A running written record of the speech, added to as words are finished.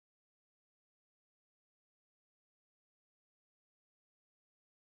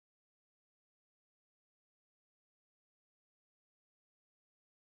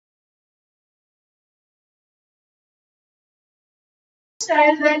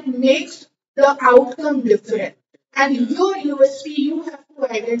style that makes the outcome different. And your USP, you have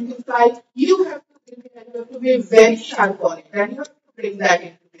to identify, you have to prepare, you have to be very sharp on it, and you have to bring that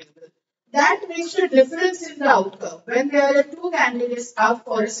into table. That makes a difference in the outcome. When there are two candidates up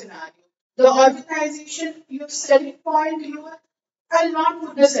for a scenario, the organization, your selling point, I'll not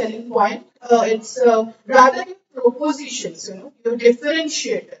put the selling point. It's rather your propositions, your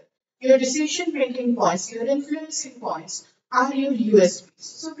differentiator, your decision making points, your influencing points are your USPs.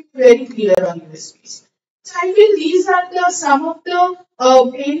 So be very clear on USPs. So I feel these are the some of the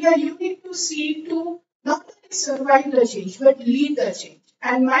area you need to see to not only survive the change but lead the change.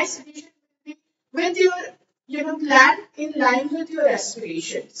 And my suggestion will be with your plan in line with your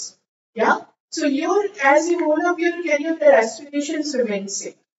aspirations. Yeah. So your as you roll up your career, your aspirations remain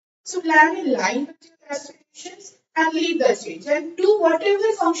same. So plan in line with your aspirations and lead the change and do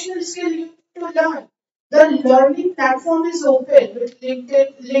whatever functional skill you need to learn. The learning platform is open with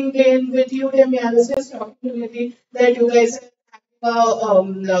LinkedIn, with Udemy. I was just talking to Nidhi that you guys are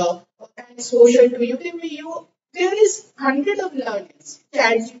having exposure to Udemy. There is hundred of learnings.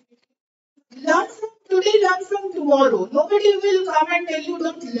 ChatGPT. Learn from today, learn from tomorrow. Nobody will come and tell you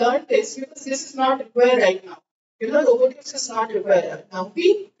don't learn this because this is not required right now. Robotics is not required right now.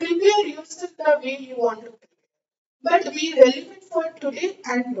 Prepare yourself the way you want to prepare, but be relevant for today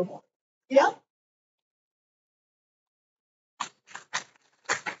and tomorrow. Yeah.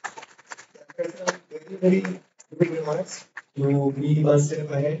 Very, very good remarks to be one step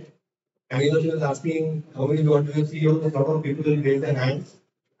ahead. And she was asking how many you want to be CEO. A lot of people will raise their hands.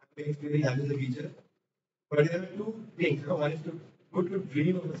 I'm very happy with the feature. But there are two things. One is to good to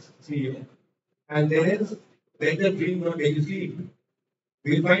dream of a CEO. And there is a dream not where you sleep.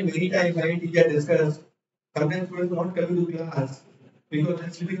 We'll find many times I and teacher discuss. Sometimes students not coming to class because they're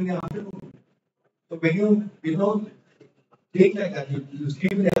sleeping in the afternoon. So when you think like that, you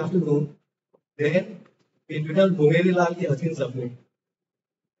sleep in the afternoon, then it becomes Bhumeri ki Hasin Sapne.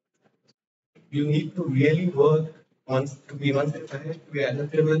 You need to really work once to be one step ahead, to be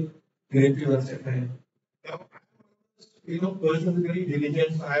adaptable, you need to be one step ahead. Now, person is very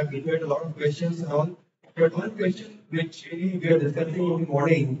diligent. I have prepared a lot of questions and all. But one question which really we are discussing in the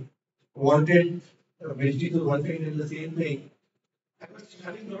morning wanted Vishti to one thing and the same thing. I was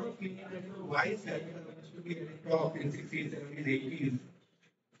having a lot of feeling that why is Calcutta used to be at the top in 60s, 70s, 80s,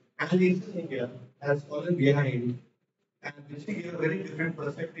 and East India has fallen behind. And Vishti gave a very different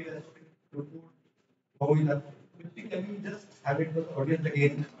perspective as to how we have. Vishti, can you just have it for the audience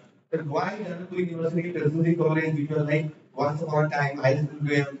again? That why Nalapur University, Tertiary College, which was like once upon a time, I used to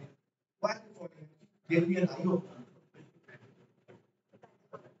do why give me an eye opener.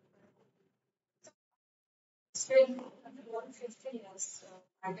 It's been more than 50 years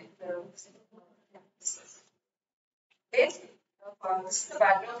I did the practices. Basically, this is the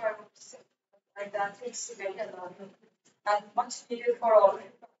background I want to say. And that it's very alarming and much needed for all of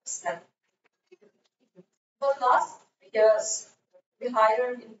us. That for the last years, we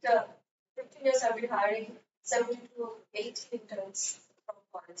hired intern. 15 years I've been hiring 70 to 80 interns from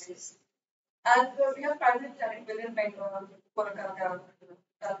colleges. And we are primarily done within Bengal, Kolkata,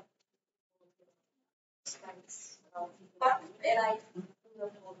 but when I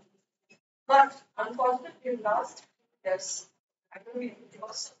but unfortunately last years I don't know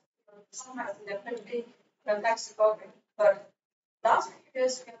because some has definitely that's the problem. But last few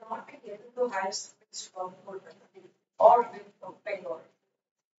years we have not been able to hire students from Kolkata or from Bengal.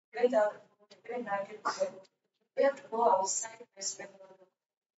 Even the even that we have to go outside West Bengal.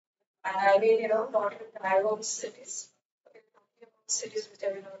 And I mean, not even the high cities. We're talking about cities which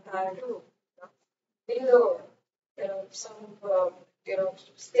are tier two. Even though some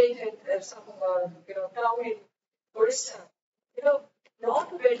state and some town in Orissa,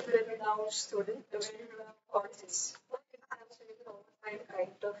 not very well renowned student, the very renowned colleges, but it has kind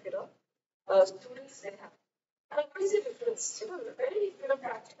of students they have. And what is the difference? Very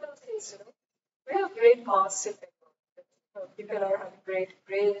practical things. We have great marks in Bengal. People are having great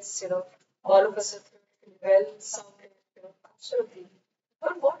grades. All of us are doing well. Some, absolutely.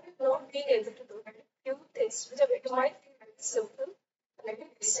 But what we've not been able to do, very few things which are, it might be very simple, maybe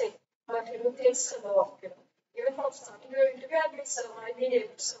basic, but things a lot. Even from starting your interview, I've been able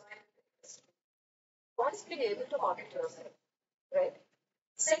to survive. One is being able to market yourself, right?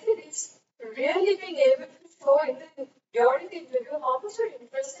 Second is really being able to show during the interview how much you're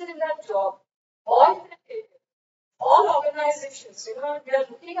interested in that job or in that area. All organizations, we are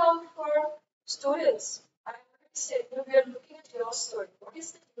looking out for students. I would say, we are looking at your story. What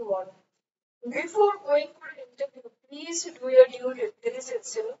is it you want? Before going for an interview, please do your due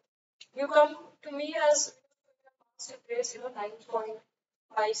diligence. You come to me as grades,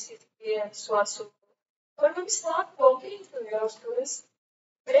 9.5 CGPA and so on so forth. But when we start talking to your students,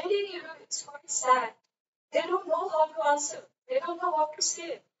 really, it's quite sad. They don't know how to answer. They don't know what to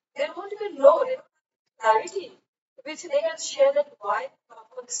say. They don't even know. They don't have clarity which they can share that why they come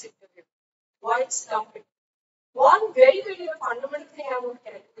for this interview, why it's coming. One very, very fundamental thing I would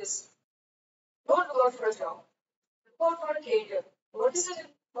tell you is don't go out for a job. Go out for a career. What is it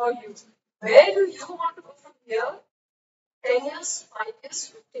for you? Where do you want to go from here? 10 years, 5 years,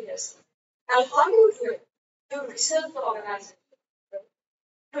 50 years. And how do you do it? You research the organization.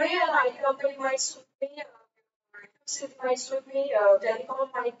 Today, an IT company might suit me, it might suit me, telecom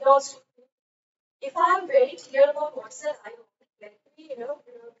might not suit me. If I am very clear about what's that I want, let me, even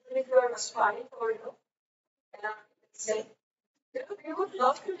if you are aspiring for, say, we would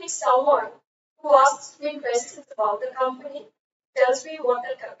love to be someone who asks me questions about the company, tells me what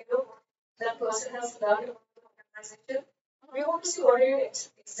that person has learned about the organization. We want to see what are you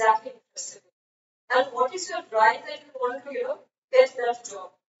exactly interested in, and what is your drive that you want to, get that job.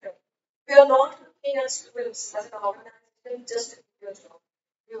 We are not looking at students as an organization just to do your job.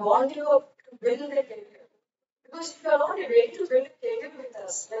 We want you to build a career. Because if you are not ready to build a career with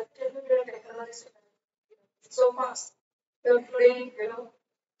us, let me tell you, your technology is so fast. Today,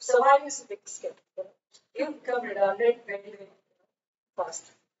 surviving is a big skill. You become redundant very, very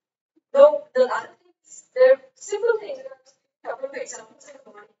fast. Though the other things, there are simple things, a couple of examples in the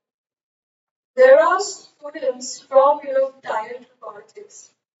morning. There are students from, tier 2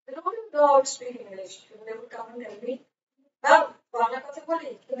 colleges. They don't even know how to speak English. They would come and tell me, ma'am, Bangla কথা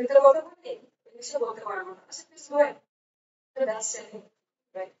বলি, হিন্দিতে কথা বলি, ইংলিশে বলতে পারবো না। I said, please go ahead. So that's selling,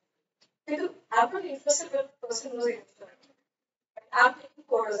 right? I'm not interested in a person who's English. I'm taking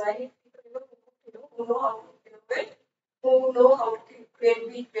courses. I need people who know how to innovate, who know how to be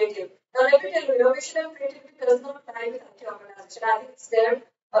creative. Now, let me tell you, innovation and creativity does not lie with IT organization. I think it's there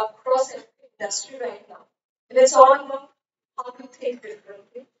across every industry right now. And it's all about how to think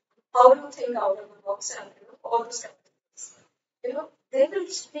differently, how to think out of the box, and all those kind of things. They will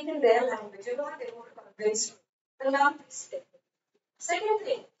speak in their language. They want to convince you. And now, please take it. Second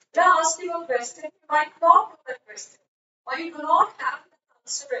thing, they ask you a question, you might not know that question, or you do not have the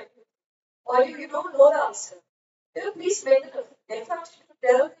answer ready, or you don't know the answer. Please make an effort to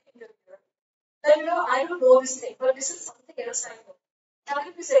tell the interviewer that, I don't know this thing, but this is something else I know. Can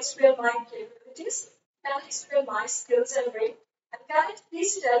I please explain my capabilities? Can I explain my skills and rate? And can I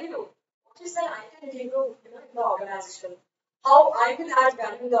please tell you what is that I can give you, in the organization? How I will add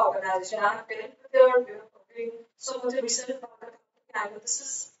value in the organization? I have been prepared, doing so much research about the company. I know this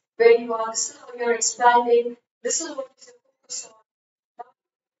is where you are, this is how you are expanding, this is what is your focus on.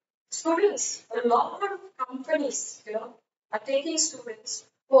 Students, a lot of companies, are taking students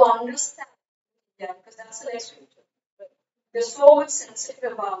who understand India, because that's the next future. They're so much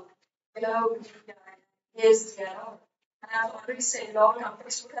sensitive about, yes, and I've already said a lot of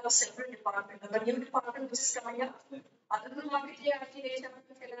companies would have a separate department. The new department which is coming up, other than marketing, IT, HR,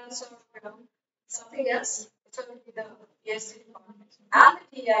 finance, or something else, it's going to be the ESG department and the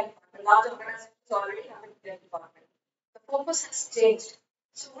TI department. Large organizations already have a TI department. The focus has changed.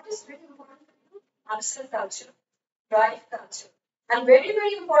 So what is really important for you? Understand culture, drive culture, and very,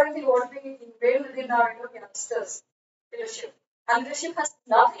 very importantly, what we ingrain within our youngsters, leadership. And leadership has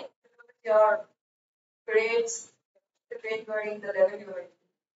nothing to do with your grades, the grade you are in, the level you are in.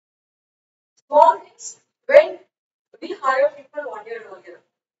 Small things. When we hire people 1 year earlier,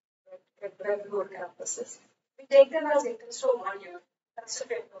 at very good campuses, we take them as interns for 1 year. That's the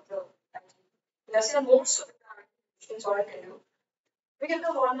rate of the IT. Let's say most of the institutions, what I can do. We give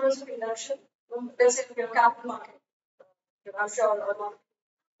them 1 month of induction. Let's say capital market. I'm sure a lot of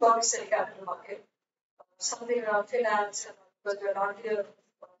probably say capital market. Something around finance, because we're not here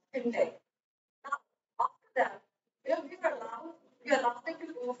fintech. Now, after that, we allow them to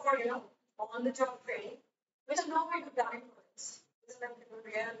go for, on the job training, which is not going to die for us. This is like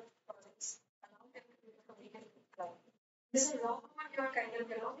real projects. Allow them to do for weekend plan. This is not what you're kind of,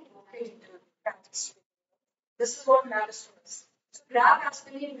 walking into practice. This is what matters to us. So grab as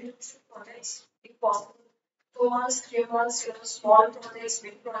many leadership projects, if possible. 2 months, 3 months, small projects,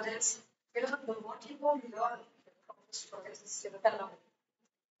 big projects. What you will learn from these projects is phenomenal.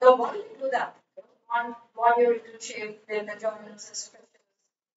 Now, why do you do that? One year internship, then the join us as specialists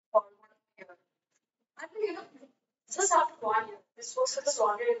for 1 year. I think, just after 1 year, this folks are just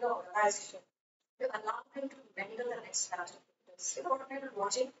wandering in the organization. You allow them to mentor the next batch of leaders. What people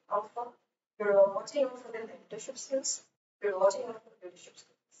watching out for? You're watching out for their mentorship skills. You're watching out for leadership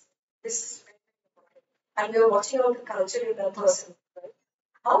skills. This is very important. And you're watching out the culture in that person, right?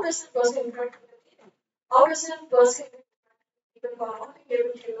 How does the person interact with the team? How does a person even for not being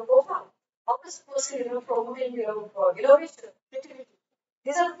able to go far? How does a person promoting innovation, creativity?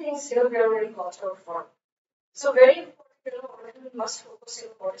 These are things we are very caught out for. So very important, we must focus on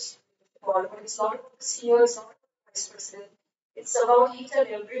what is involved. It's not about the CEO, it's not about the vice president. It's about each and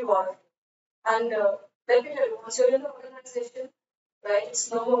every one. And let me tell you, once you're in the organization, right,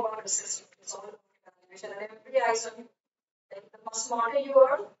 it's no more about assessment, it's all about evaluation. And everybody eyes on you. Like the more smarter you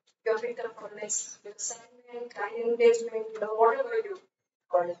are, you're picked up for the next assignment, client engagement, whatever you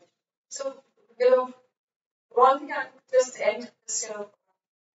call it. So, one thing I could just end this,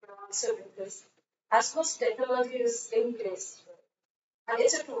 answer with this. As much technology is in place, right, and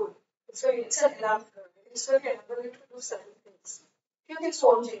it's a tool, it's an enabler, it's going to enable you to do certain things. Few things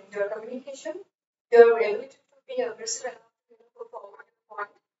won't change. Your communication, your ability to be aggressive enough to put forward your point,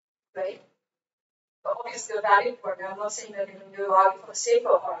 right? Obviously, a valid point. I'm not saying that you are for the sake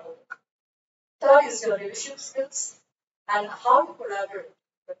of arguing. Third is your leadership skills and how you collaborate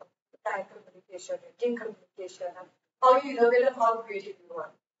with time communication, team communication, and how you innovate and how creative you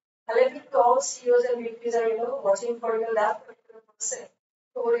are. And let me all CEOs and VPs are, watching for that particular person.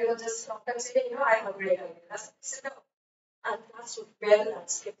 Or, just sometimes say, I'm a great idea. Let's sit down. And that's where the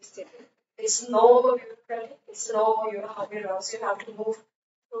landscape is taken. It's no more bureaucratic. It's no more, how many rounds you have to move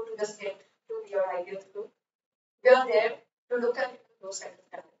through to just get to your idea through. We are there to look at those kind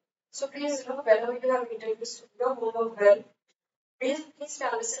of talent. So please, whenever you have interviews, homework well. Please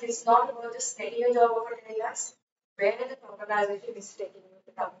understand it's not about just getting a job over 10 years. Where the organization is taking you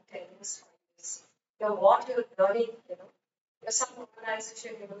the coming 10 years, 5 years. What you're learning, some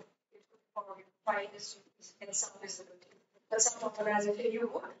organization, it would find this in some visibility. But some organization you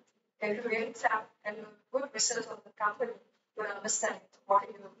would, and to really tap and good research on the company will understand what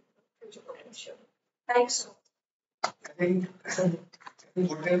is your future potential. Thanks so much. I think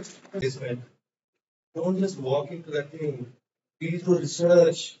what else is when don't just walk into that thing. Please do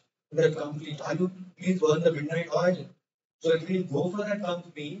research that company. Are you please burn the midnight oil? So if we go for that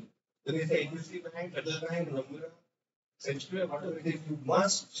company, then we say ABC Bank, Federal Bank, Nomura, Century, whatever it is, you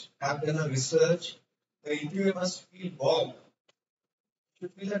must have done a research. The interviewer must feel warm. You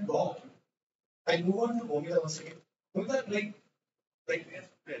should feel that warm. I move on to Momita once again. Momita, like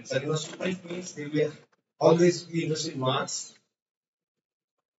friends, and student means they will always be interested in marks.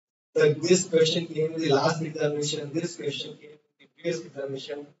 Like this question came in the last examination, this question came in the previous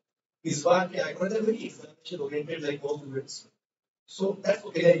examination. Is what I got a very examination oriented like most students. So that's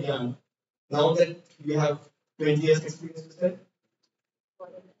okay, very young. Now that you have 20 years experience, you said?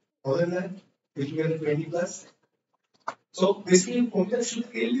 More than that? If you are 20 plus? So basically, Momita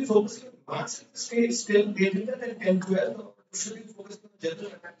should really focus on marks still greater than 10, 12, or should you focus on general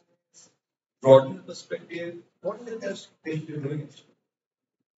academics, broaden the perspective? What is it that they should be doing?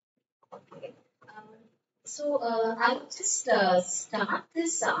 Okay. I'll just start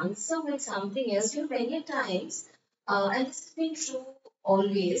this answer with something else. Many times, and this has been true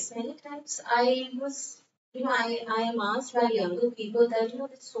always, many times I am asked by younger people that,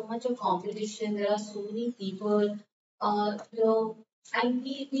 there's so much of competition, there are so many people, and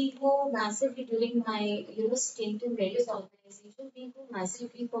we go massively during my, stint in various organizations, we go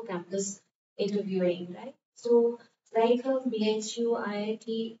massively for campus interviewing, right? So, right from BHU,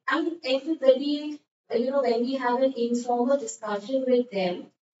 IIT, and everybody, when we have an informal discussion with them,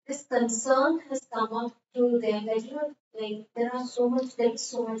 this concern has come up to them that, like there's so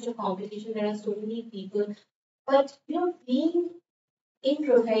much of competition, there are so many people. But, being in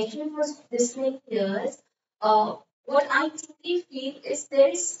profession for this many years, what I truly feel is there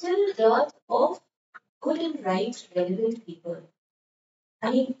is still a lot of good and right, relevant people.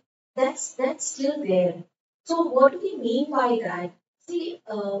 I mean, that's still there. So what do we mean by that? See,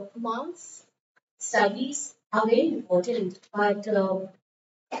 marks studies are very important, but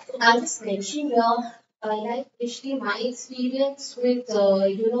I'll just mention here, like actually my experience with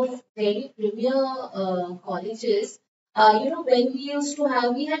very premier colleges. When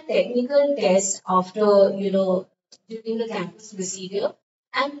we had technical tests after during the campus procedure,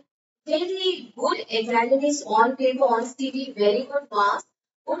 and very good academics on paper, on CV, very good marks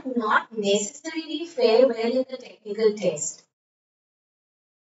would not necessarily fare well in the technical test.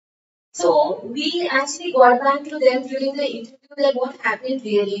 So we actually got back to them during the interview that what happened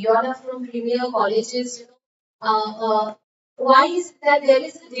really. You all are from premier colleges, why is it that there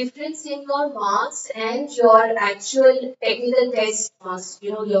is a difference in your marks and your actual technical test marks,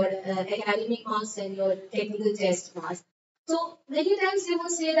 your academic marks and your technical test marks. So many times you will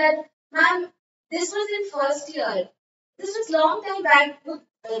say that, ma'am, this was in first year. This was long time back,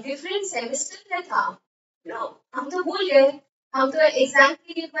 different semester में था. हम तो भूल गए हम तो exam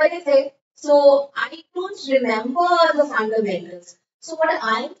के लिए पढ़े थे So I don't remember the fundamentals. So what I'm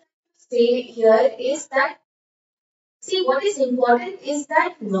trying to say here is that, see, what is important is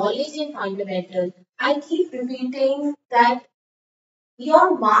that knowledge in fundamental. I keep repeating that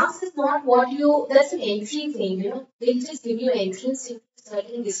your marks is not what you, that's an entry thing, They just give you entrance into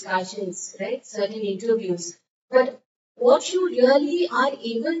certain discussions, right? Certain interviews. But what you really are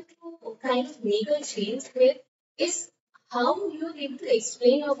able to kind of make a change with is how you're able to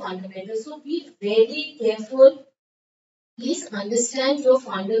explain your fundamentals. So be very careful. Please understand your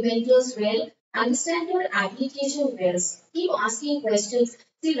fundamentals well, understand your application well. Keep asking questions.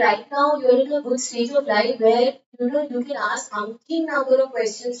 See, right now you're in a good stage of life where you can ask umpteen number of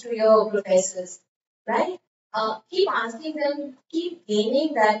questions to your professors, right? Keep asking them, keep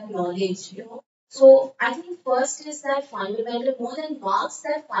gaining that knowledge. So I think first is that fundamental, more than marks,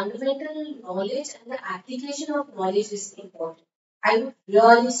 that fundamental knowledge and the application of knowledge is important. I would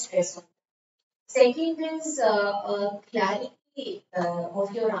really stress on. Second is clarity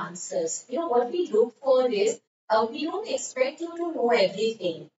of your answers. What we look for is we don't expect you to know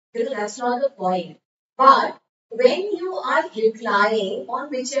everything. That's not the point. But when you are replying on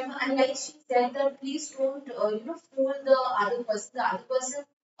whichever, and like she said that please don't, fool the other person. The other person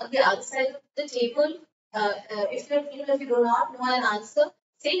on the other side of the table. If you do not know an answer,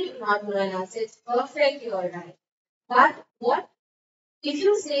 say you do not know an answer. It's perfect. You're right. But what if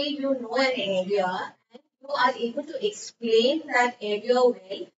you say you know an area and you are able to explain that area well,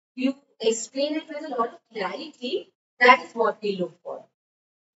 you explain it with a lot of clarity, that is what we look for.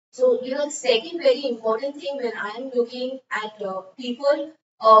 So, the second very important thing when I am looking at people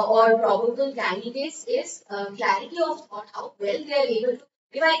or probable candidates is clarity of thought, how well they are able to.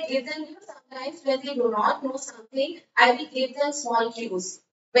 If I give them, sometimes when they do not know something, I will give them small cues.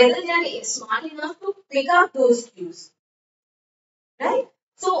 Whether they are smart enough to pick up those cues, right?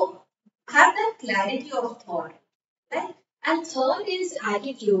 So have that clarity of thought, right? And third is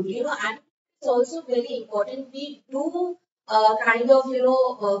attitude. Attitude is also very important. We do kind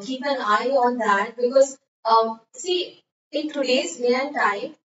of keep an eye on that because see, in today's day and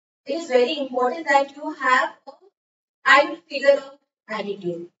time, it is very important that you have I will figure out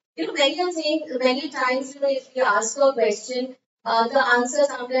attitude. Many times, if you ask a question, the answer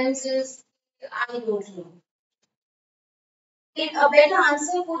sometimes is I don't know. A better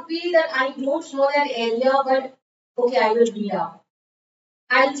answer would be that I don't know that area, but okay, I will read up.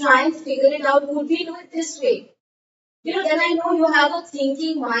 I'll try and figure it out. Could we do it this way? Then I know you have a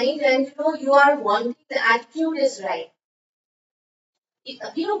thinking mind and you are wanting the attitude is right.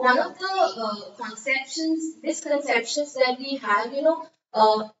 One of the misconceptions that we have,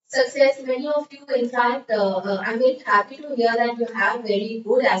 success, many of you, in fact, I'm very happy to hear that you have very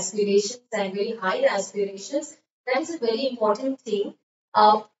good aspirations and very high aspirations. That is a very important thing.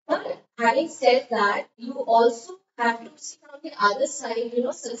 But having said that, you also have to see from the other side,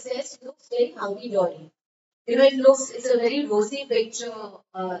 success looks very hunky-dory. It's a very rosy picture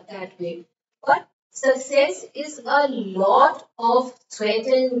that way. But success is a lot of sweat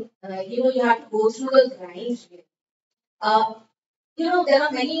and, you have to go through the grind. Uh, there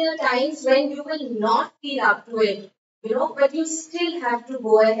are many times when you will not feel up to it, but you still have to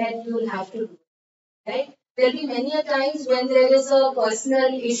go ahead, you will have to do it, right? There'll be many a times when there is a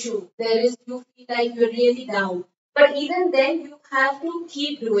personal issue, you feel like you're really down, but even then you have to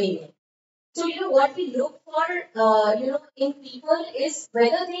keep doing it. So, what we look for, in people is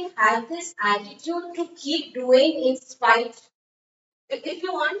whether they have this attitude to keep doing in spite. If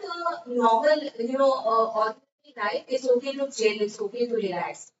you want a normal, ordinary life, it's okay to chill, it's okay to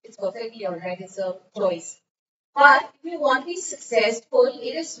relax. It's perfectly alright, it's a choice. But if you want to be successful,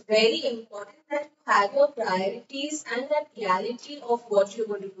 it is very important that you have your priorities and that clarity of what you're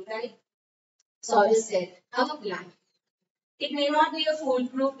going to do, right? Sorry said, have a plan. It may not be a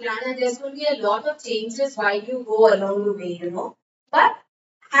foolproof plan, and there's going to be a lot of changes while you go along the way, But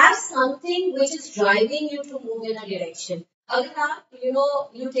have something which is driving you to move in a direction. Agar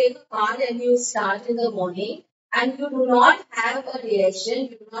you take a car and you start in the morning and you do not have a direction,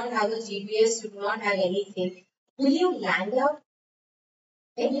 you do not have a GPS, you do not have anything, will you land up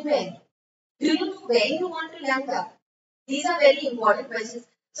anywhere? Do you know where you want to land up? These are very important questions.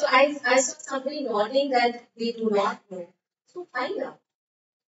 So I saw somebody nodding that they do not know. So find out.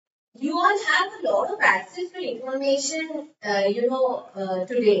 You all have a lot of access to information,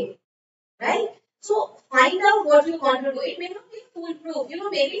 today, right? So find out what you want to do. It may not be foolproof.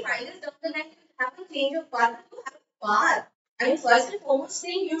 Maybe 5 years down the line you have to change your path, but you have a path. I mean, first and foremost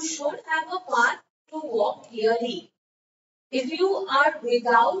thing, you should have a path to walk clearly. If you are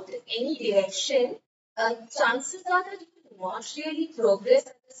without any direction, chances are that you will not really progress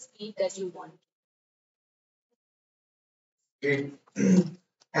at the speed that you want. Great.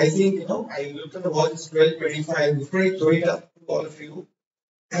 I think, I looked at the watch, it's 12:25. Before I throw it up to all of you,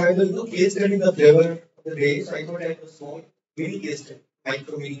 I will case study the flavor of the day. So I thought I have a small mini case study,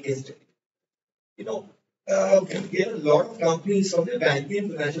 micro mini case study. We get a lot of companies from the banking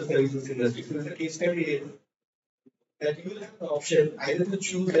and financial services industry. So there's a case study here that you will have an option either to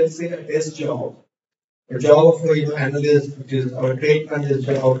choose, let's say, a desk job, a job of analyst, which is or a trade analyst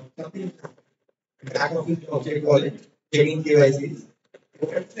job, something back office job, they call it, checking KYCs.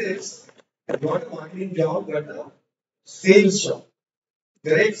 What this, not a marketing job, but a sales job.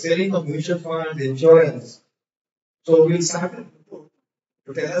 Direct selling of mutual funds, insurance. So we'll start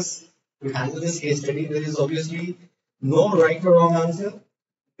to tell us to handle this case study. There is obviously no right or wrong answer.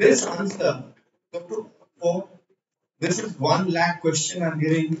 This answer, for this is 1 lakh question I'm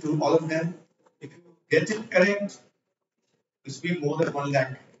giving to all of them. If you get it correct, this will be more than 1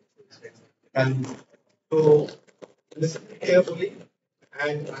 lakh. And so listen carefully.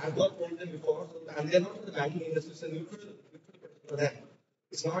 And I have not told them before, and they're not in the banking industry, it's a neutral for them.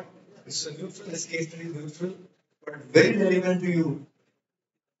 It's not, it's a neutral, this case study is neutral, but very relevant to you.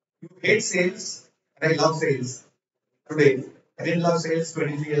 You hate sales, and I love sales. Today, I didn't love sales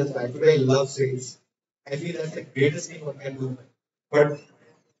 23 years back. Today, I love sales. I feel that's the greatest thing one can do. But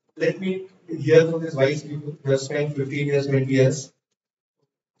let me hear from these wise people who have spent 15 years, 20 years.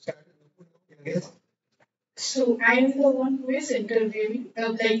 Yes. So I'm the one who is interviewing.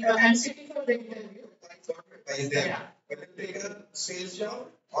 I'm sitting for the interview. Is there? Yeah. Whether you take a sales job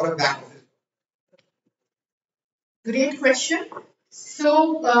or a back office. Great question.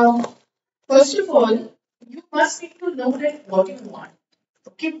 So, first of all, you must need to know that what you want.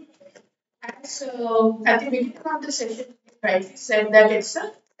 Okay. As at the beginning of the session, you rightly said that it's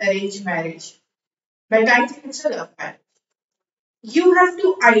a arranged marriage, but I think it's a love marriage. You have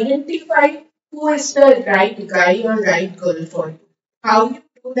to identify who is the right guy or right girl for you. How you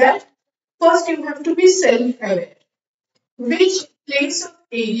do that? First, you have to be self-aware. Which place of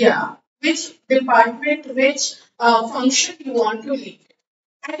area, which department, which function you want to lead.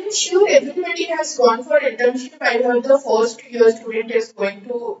 I'm sure everybody has gone for internship. I heard the first year student is going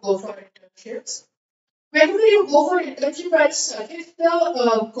to go for internships. Whenever you go for internship, I suggest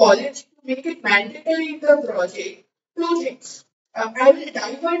the college to make it mandatory in the project. Two things. I will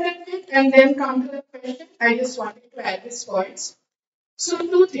divert a bit and then come to the question. I just wanted to add these points. So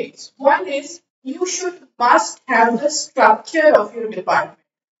two things. One is you should must have the structure of your department.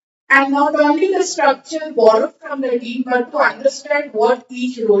 And not only the structure borrowed from the team, but to understand what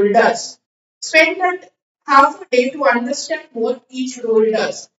each role does. Spend that half a day to understand what each role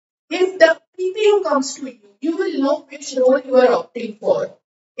does. If the PPO comes to you, you will know which role you are opting for.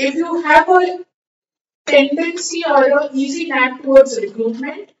 If you have a tendency or an easy knack towards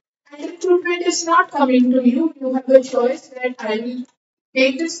recruitment, and recruitment is not coming to you, you have a choice that I will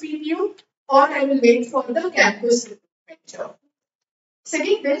take this PPO or I will wait for the campus recruitment job.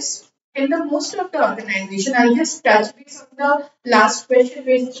 Saying this, in the most of the organization, I'll just touch base on the last question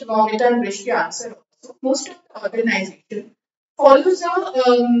which Momita and Rishti answered also. Most of the organization follows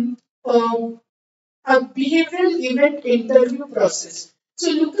a behavioral event interview process. So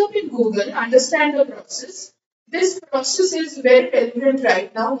look up in Google, understand the process. This process is very relevant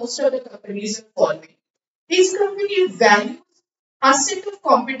right now. Most of the companies are following. Each company values a set of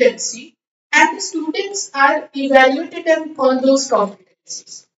competency and the students are evaluated on those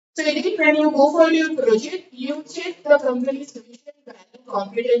competencies. So again, when you go for your project, you check the company's vision, value,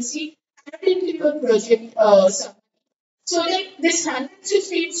 competency, and into your project summary. So that this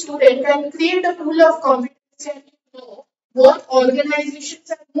 116 student can create a pool of competency and you know what organizations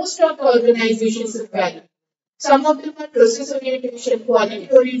and most of the organizations are valuing. Some of them are process orientation, quality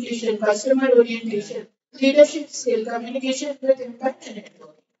orientation, customer orientation, leadership skill, communication with impact and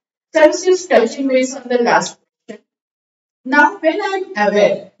networking. So I was just touching base on the last question. Now, when I'm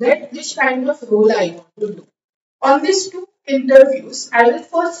aware that which kind of role I want to do, on these two interviews, I will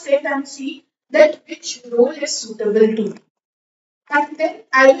first sit and see that which role is suitable to me. And then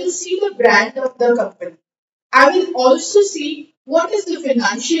I will see the brand of the company. I will also see what is the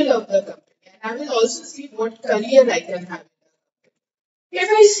financial of the company. And I will also see what career I can have. If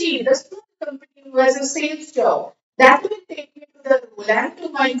I see the small company who has a sales job, that will take me to the role and to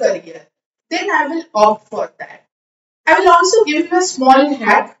my career, then I will opt for that. I will also give you a small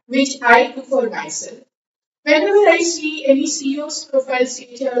hack which I do for myself. Whenever I see any CEO's profile,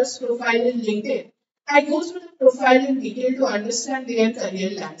 CHRO's profile in LinkedIn, I go through the profile in detail to understand their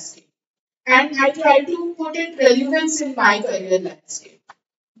career landscape. And I try to put in relevance in my career landscape.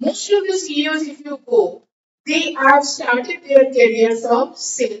 Most of the CEOs, if you go, They have started their career from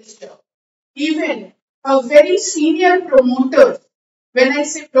sales job. Even a very senior promoter, when I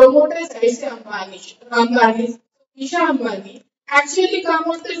say promoters, I say Isha Ambani, actually come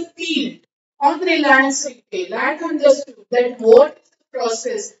on the field on Reliance Retail and understood that what is the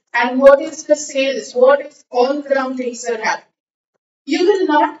process and what is the sales, what is on ground things are happening. You will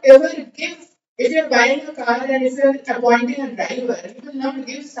not ever give, if you're buying a car and if you're appointing a driver, you will not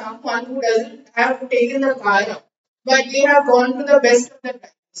give someone who doesn't have taken the car up, but they have gone to the best of the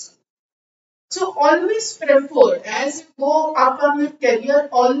drivers. So always prefer, as you go up on your career,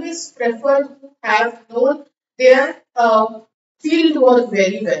 always prefer to have known their field work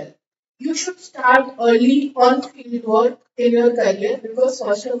very well. You should start early on field work in your career because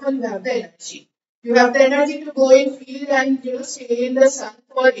first of all you have the energy. You have the energy to go in field and stay in the sun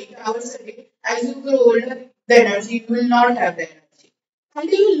for 8 hours a day. As you grow older, the energy you will not have the energy, and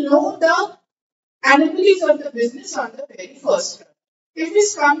you will know the anomalies of the business on the very first run. If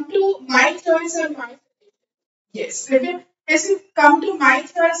we come to my choice and my yes, if you come to my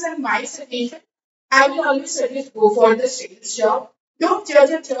choice and my suggestion, I will always suggest go for the sales job. Don't judge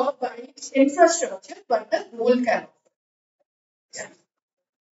a job by its infrastructure, but the role can. Yeah.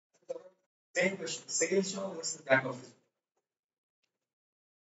 Same question. Sales job versus back office.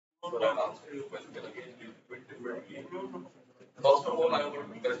 So I'll answer your question again a bit differently. First of all, I have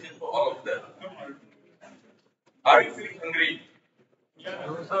a question for all of them. Are you feeling hungry?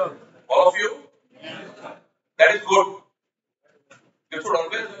 No, sir. All of you? That is good. You should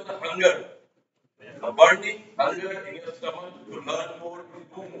always have the hunger, a burning hunger in your stomach to learn more, to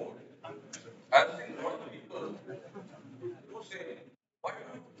do more. I've seen a lot of people who say, why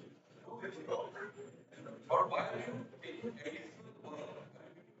do you do this job? Or why are you taking additional work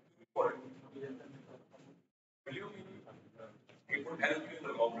for it? Believe me, it would help you in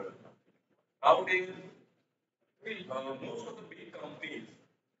the long run. Nowadays, most of the big companies,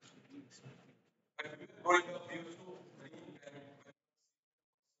 when we were growing up, we used to think that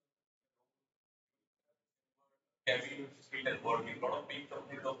cabin, street and working, a lot of big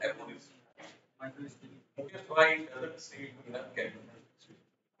companies of airports. Mukesh Bhai doesn't sit in a cabin.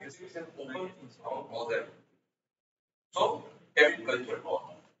 He sits in open closet. So, cabin culture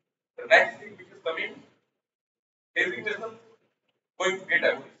gone. The next thing which is coming, designation going to get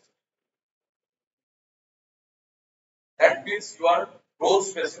abolished. That means you are role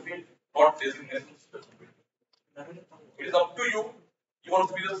specific, not designation specific. It is up to you. You want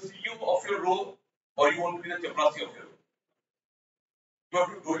to be the CEO of your role or you want to be the chaprasi of your role. You have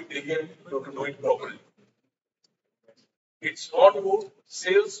to do it again, you have to do it properly. It's not about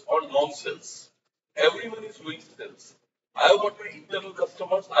sales or non-sales. Everyone is doing sales. I have got my internal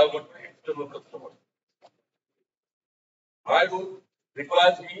customers, I have got my external customers. My role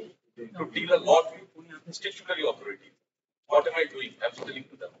requires me to deal a lot with institutional authorities. What am I doing? I'm selling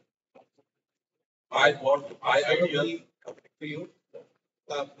to them. I ideal to you.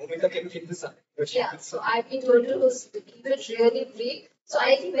 Momita, can you take this up? Yeah, so I've been told to keep it really brief. So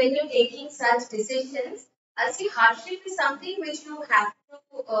I think when you're taking such decisions, I see hardship is something which you have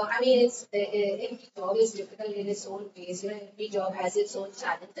to. I mean, every job is difficult in its own ways. Every job has its own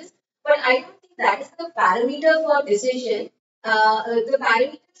challenges. But I don't think that is the parameter for decision. The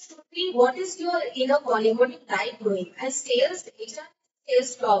parameter should be what is your inner calling, what you like doing. And sales, HR is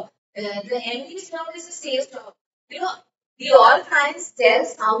sales job. The MD's job is a sales job. You know, we all try and sell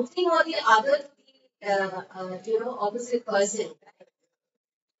something or the other to the opposite person.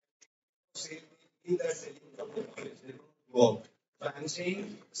 Say that selling something they don't go out. So I'm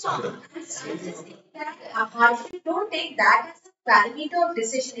saying So I'm just saying that hardship, don't take that as a parameter of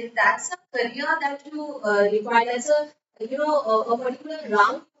decision. If that's a career that you require, as a particular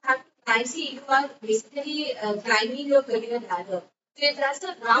rung you have to climb. See, you are basically climbing your career ladder. So if that's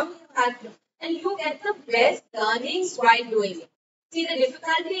a rung you have to, and you get the best learnings while doing it. See, the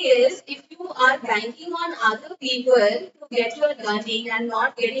difficulty is if you are banking on other people to get your learning and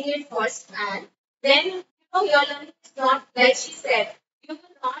not getting it first hand, then your learning is not like she said. You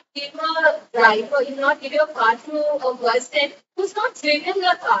will not give a driver, you will not give your car to a person who's not driven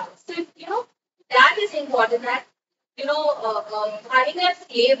the car. So that is important. That having a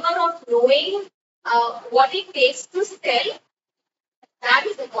flavor of knowing what it takes to sell, that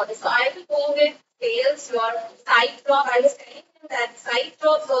is important. So I will go with sales, your side job. I was telling you that side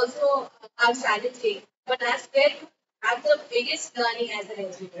jobs also are challenging, but that's where you have the biggest learning as an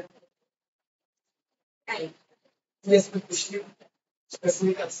engineer. Right. yes, we push you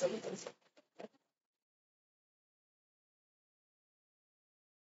specific answer.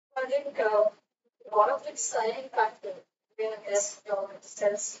 I think one of its signing factor, being a desk job,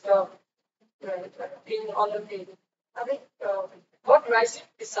 sales job, in on the table. I think what drives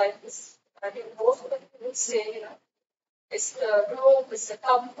decide is, I think most of the people say, it's the room, it's the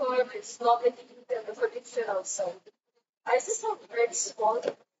comfort, it's not the heat and the furniture outside. I just have very small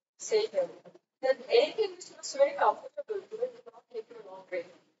say here that anything which looks very comfortable, you will not take you a long way.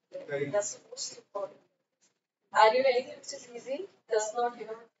 That's the most important. And anything which is easy does not,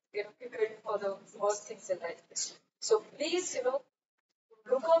 prepare you for the worst things in life. So please,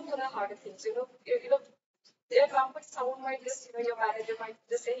 look out for the harder things. Their comfort, someone might just, your manager might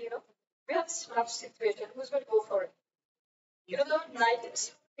just say, we have this rough situation, who's going to go for it? The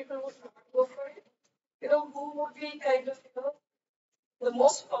 90% people would not go for it. Who would be kind of, the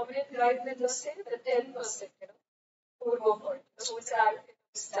most prominent guy in the industry, the 10%, who would go for it. Who would say, I will take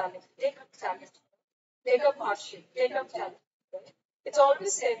up this challenge, take up challenge, take up hardship, take up challenge. Right? It's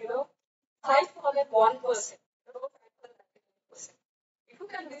always said, fight for that 1%. Don't fight for that 90%. If you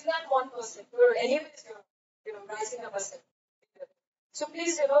can win that 1%, you're anyways, rising up as a so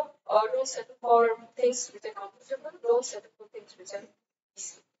please, don't settle for things which are comfortable. Don't settle for things which are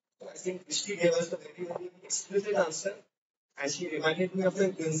easy. I think Krishti gave us a very, very explicit answer, and she reminded me of the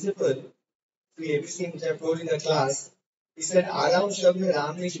principle to everything which I told in the class. He said, "Aram शब्द में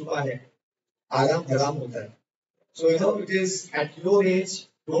राम नहीं छुपा है, आराम हराम होता है." So it is at your age.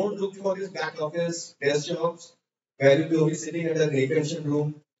 Don't look for this back office desk jobs where you'll be only sitting in a retention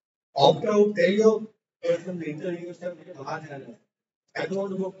room. Opt out. Tell your person later you yourself, I don't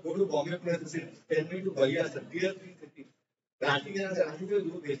want to go to Bombay place. Tell me to Baliya, sir. Tier 3 city. Ranchi will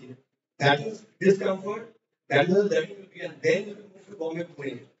do basically. That is discomfort. That is the learning will be, and then you will move to Bombay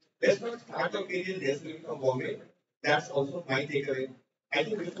Pune. Let's not start our career just from Bombay. That's also my takeaway. I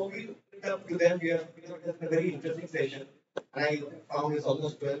think before we put it up to them, we have just a very interesting session. And I found it's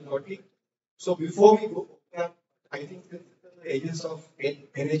almost 12:40. So before we go up, I think this is the agents of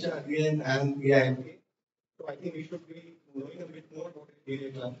NHRBN and AIMK. So I think we should be knowing a bit more about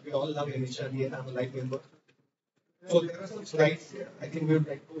it. We all love NHRBN. I'm a life member. So there are some slides here. I think we would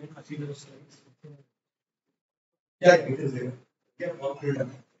like to see those slides. Yeah, it is there. Yeah, all filled up.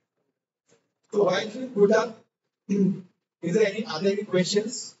 So while we put up, is there any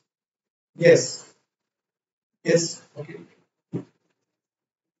questions? Yes. Yes. Okay.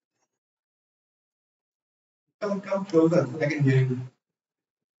 Come closer. I can hear you.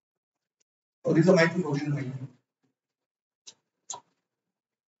 Oh, this is a microphone.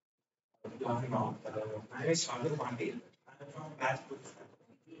 My name is Chandru Pandey. I am from Batch Group.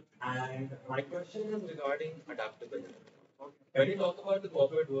 And my question is regarding adaptability. When we talk about the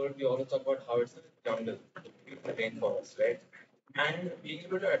corporate world, we always talk about how it's a jungle, it's a rainforest, right? And being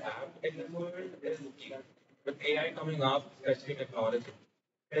able to adapt in this world is key. With AI coming up, especially technology,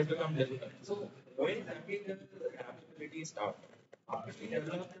 it has become difficult. So, when exactly does adaptability start? We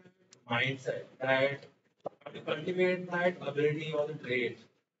develop a mindset that to cultivate that ability or the trait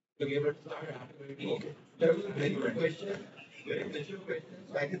to be able to start adaptability. Okay. That was a very good question. Very mature question.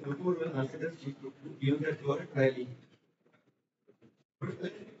 So I think Rupur will answer this. You that word really.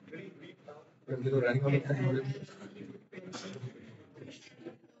 Very brief now. Because we are running out of time.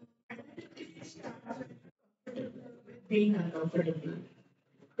 Being uncomfortable.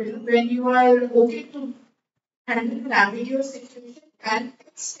 When you are okay to handle an ambiguous situation and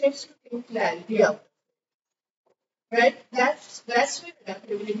take steps to take clarity out. Right? That's where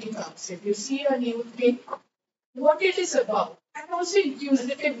adaptability comes in. You see a new thing, what it is about, and also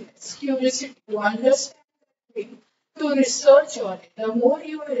inquisitiveness, curiosity to understand the thing, to research on it. The more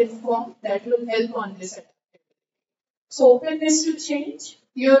you are informed, that will help on this adaptability. So openness to change,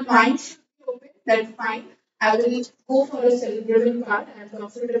 your mind should be open, that fine, I will go for a self-driven car, I am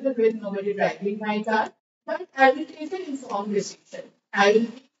comfortable with nobody driving my car, but I will take an informed decision. I will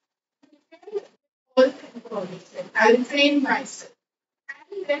be prepared with all the information. I will train myself.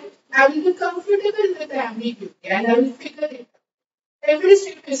 And then I will be comfortable with ambiguity and I will figure it out. Every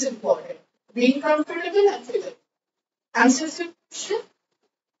step is important. Being comfortable and figure it out. Answers your question?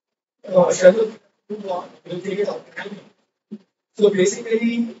 Shadul, we'll take it out. So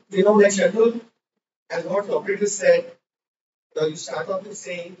basically, like Shadul, as what Socrates said, you start off with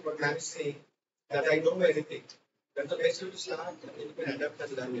saying what man is saying, that I know everything. That's the best way to start, and then you can adapt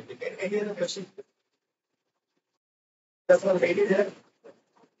and learn everything. Any other question? That's one lady there.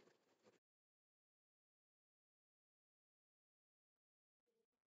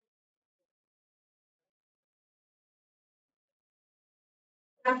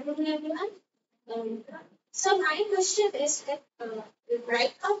 Afternoon, everyone. So my question is that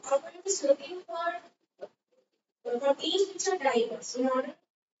right now corporate is looking for teams which are diverse. In order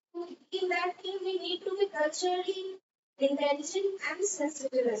to be in that team, we need to be culturally intelligent and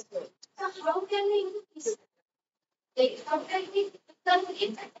sensitive as well. So how can we use like how can we become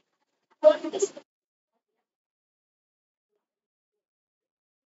it?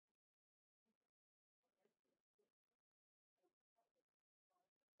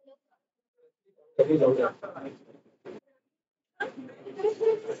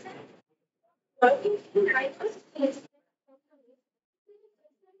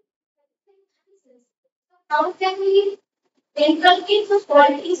 How can we inculcate those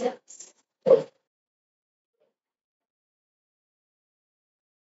qualities?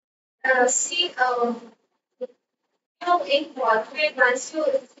 See, in corporate, once you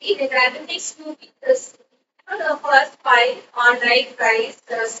see the academics to be this, the first five online prize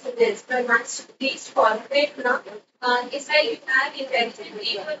students, but once you reach corporate now, it's like you have intelligent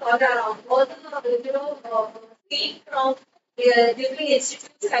people all around. All the, people from different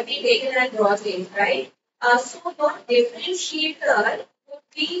institutes have been taken and brought in, right? So your differentiator would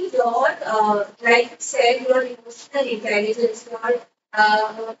be your, like you said, your emotional intelligence,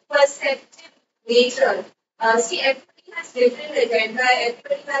 your perceptive nature. See, everybody has different agenda,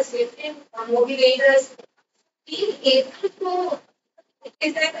 everybody has different motivators. Being able to,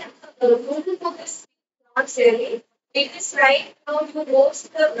 is that moving to this not really. It is right now to go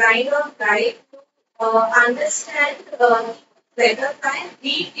to the grind of life to understand better time,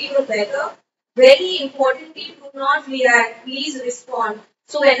 be feel better. Very importantly, do not react, please respond.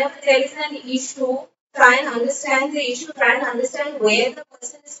 So whenever there is an issue, try and understand the issue, try and understand where the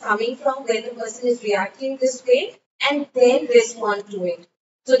person is coming from, where the person is reacting this way, and then respond to it.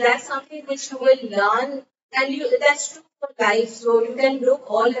 So that's something which you will learn, and you that's true for life. So you can look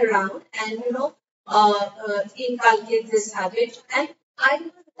all around and inculcate this habit. And I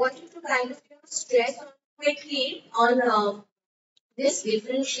want you to kind of stress on quickly on this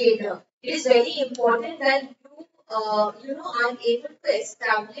differentiator. It is very important that you are able to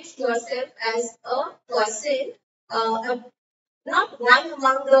establish yourself as a person, not one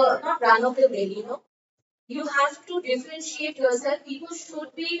among the not one of the many. You have to differentiate yourself. People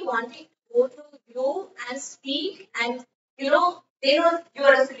should be wanting to go to you and speak, and they know you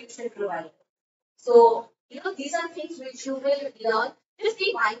are a solution provider. So these are things which you will learn. Just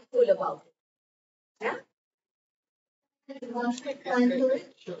be mindful about it. Yeah. Want to add to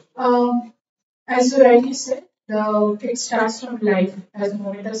it? As you rightly said, it starts from life, as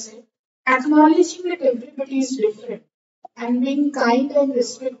Momita said. Acknowledging that everybody is different and being kind and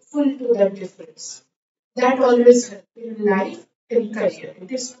respectful to that difference. That always helps in life, in career.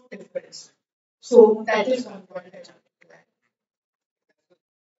 It is no difference. So that is one point I want to add.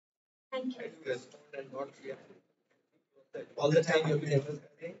 Thank Try you. to respond and not react. All the time you've been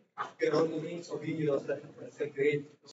emphasizing, you're not moving, so be yourself. That's a great